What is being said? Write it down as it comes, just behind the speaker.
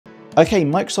Okay,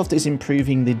 Microsoft is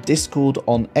improving the Discord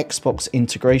on Xbox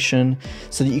integration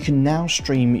so that you can now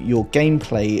stream your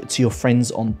gameplay to your friends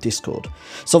on Discord.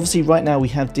 So obviously right now we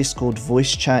have Discord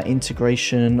voice chat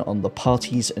integration on the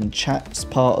parties and chats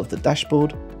part of the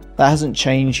dashboard. That hasn't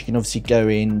changed. You can obviously go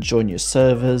in, join your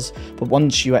servers, but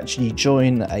once you actually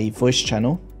join a voice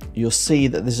channel, you'll see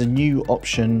that there's a new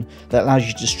option that allows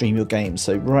you to stream your game.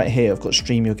 So right here I've got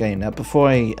stream your game. Now before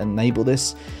I enable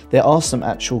this, there are some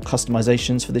actual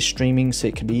customizations for this streaming. So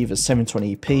it can be either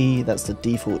 720p, that's the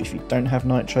default if you don't have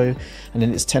Nitro, and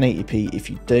then it's 1080p if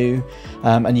you do,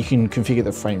 and you can configure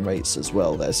the frame rates as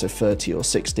well there, so 30 or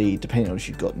 60 depending on if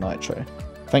you've got Nitro.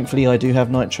 Thankfully I do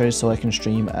have Nitro, so I can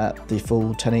stream at the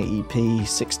full 1080p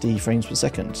 60 frames per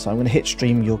second. So I'm going to hit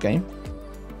stream your game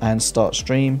and start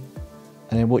stream.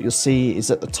 And then what you'll see is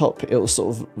at the top, it'll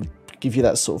sort of give you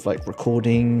that sort of like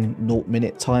recording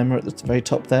 0-minute timer at the very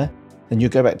top there. Then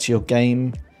you'll go back to your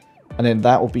game, and then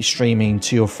that will be streaming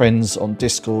to your friends on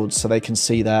Discord so they can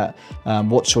see that,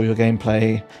 watch all your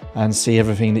gameplay and see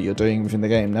everything that you're doing within the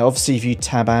game. Now obviously if you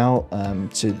tab out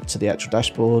to the actual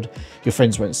dashboard, your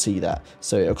friends won't see that.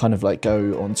 So it'll kind of like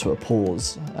go onto a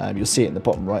pause. You'll see it in the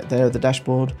bottom right there of the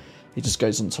dashboard. It just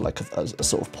goes onto like a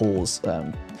sort of pause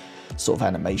sort of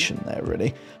animation there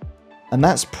really. And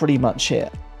that's pretty much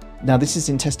it. Now this is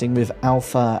in testing with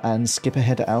alpha and skip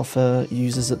ahead alpha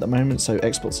users at the moment, so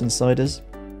Xbox insiders.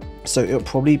 So it'll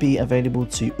probably be available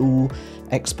to all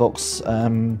Xbox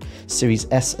Series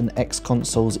S and X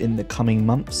consoles in the coming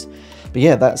months. But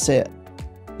yeah, that's it.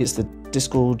 It's the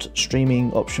Discord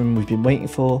streaming option we've been waiting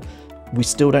for. We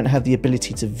still don't have the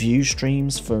ability to view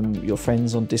streams from your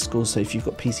friends on Discord, so if you've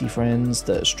got PC friends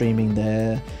that are streaming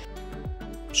their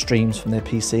streams from their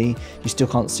PC, you still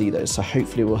can't see those, so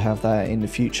hopefully we'll have that in the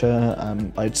future.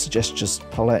 I'd suggest just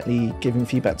politely giving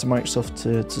feedback to Microsoft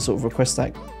to sort of request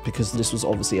that, because this was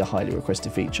obviously a highly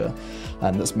requested feature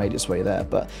and that's made its way there.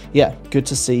 But yeah, good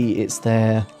to see it's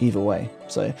there either way.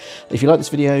 So if you like this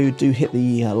video, do hit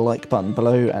the like button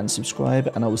below and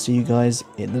subscribe, and I will see you guys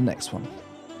in the next one.